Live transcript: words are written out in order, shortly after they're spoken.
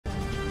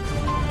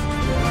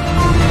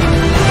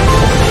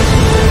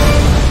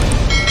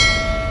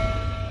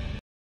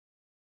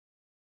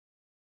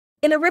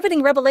In a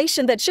riveting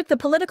revelation that shook the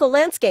political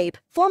landscape,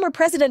 former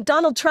President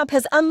Donald Trump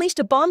has unleashed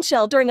a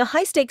bombshell during a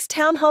high-stakes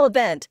town hall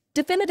event,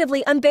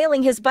 definitively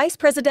unveiling his vice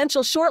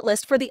presidential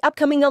shortlist for the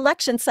upcoming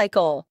election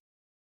cycle.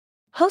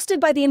 Hosted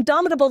by the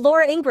indomitable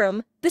Laura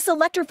Ingraham, this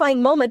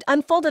electrifying moment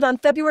unfolded on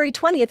February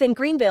 20th in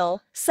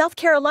Greenville, South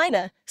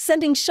Carolina,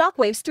 sending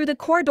shockwaves through the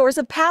corridors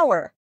of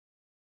power.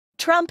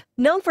 Trump,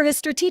 known for his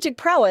strategic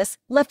prowess,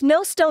 left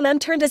no stone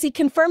unturned as he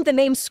confirmed the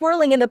names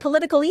swirling in the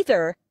political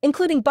ether,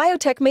 including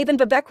biotech maven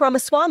Vivek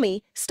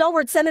Ramaswamy,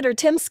 stalwart Senator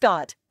Tim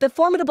Scott, the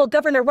formidable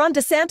Governor Ron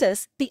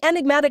DeSantis, the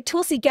enigmatic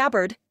Tulsi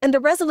Gabbard, and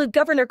the resolute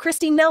Governor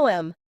Kristi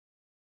Noem.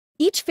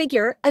 Each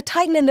figure, a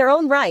titan in their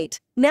own right,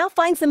 now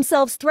finds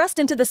themselves thrust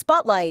into the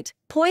spotlight,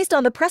 poised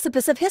on the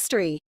precipice of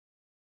history.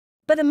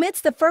 But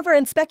amidst the fervor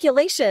and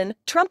speculation,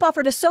 Trump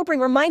offered a sobering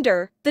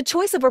reminder: the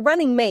choice of a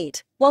running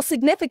mate, while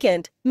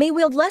significant, may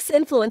wield less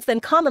influence than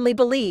commonly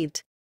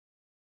believed.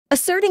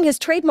 Asserting his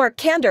trademark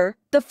candor,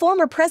 the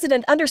former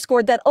president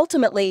underscored that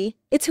ultimately,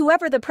 it's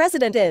whoever the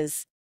president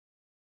is.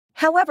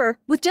 However,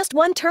 with just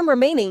one term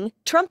remaining,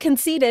 Trump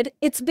conceded,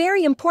 it's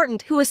very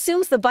important who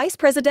assumes the vice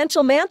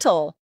presidential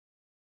mantle.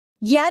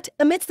 Yet,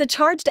 amidst the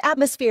charged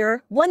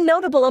atmosphere, one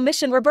notable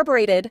omission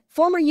reverberated: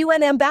 former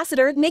UN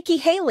Ambassador Nikki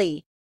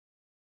Haley.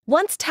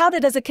 Once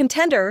touted as a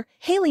contender,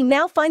 Haley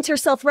now finds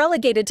herself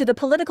relegated to the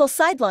political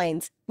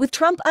sidelines, with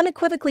Trump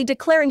unequivocally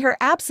declaring her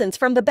absence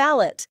from the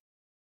ballot.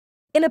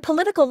 In a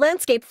political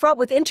landscape fraught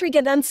with intrigue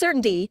and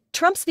uncertainty,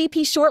 Trump's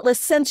VP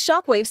shortlist sends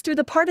shockwaves through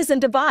the partisan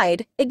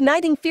divide,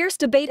 igniting fierce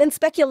debate and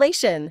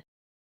speculation.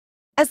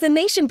 As the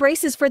nation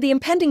braces for the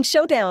impending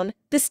showdown,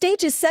 the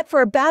stage is set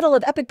for a battle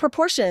of epic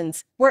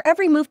proportions, where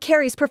every move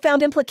carries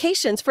profound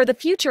implications for the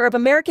future of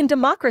American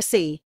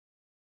democracy.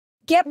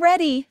 Get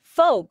ready,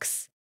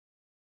 folks!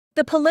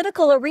 The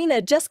political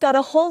arena just got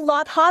a whole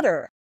lot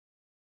hotter.